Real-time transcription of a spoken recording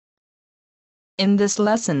In this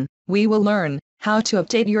lesson, we will learn how to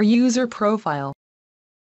update your user profile.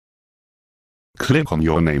 Click on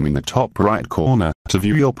your name in the top right corner to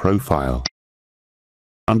view your profile.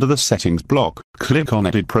 Under the Settings block, click on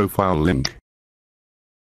Edit Profile link.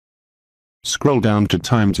 Scroll down to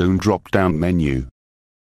Time Zone drop-down menu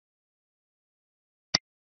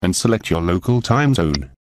and select your local time zone.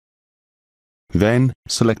 Then,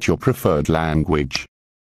 select your preferred language.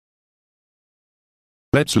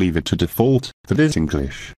 Let's leave it to default, that is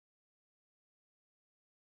English.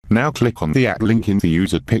 Now click on the Add link in the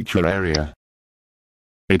User Picture area.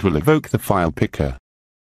 It will evoke the file picker.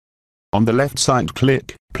 On the left side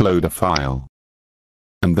click Upload a file.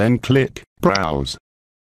 And then click Browse.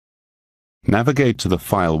 Navigate to the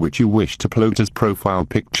file which you wish to upload as profile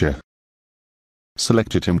picture.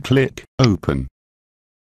 Select it and click Open.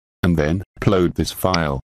 And then, upload this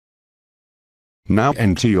file. Now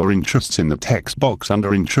enter your interests in the text box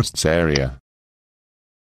under Interests area.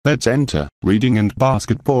 Let's enter Reading and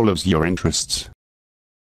Basketball as your interests.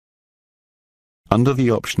 Under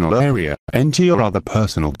the Optional area, enter your other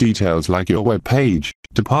personal details like your web page,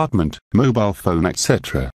 department, mobile phone,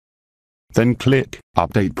 etc. Then click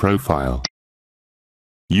Update Profile.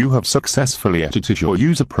 You have successfully edited your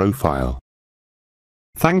user profile.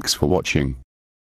 Thanks for watching.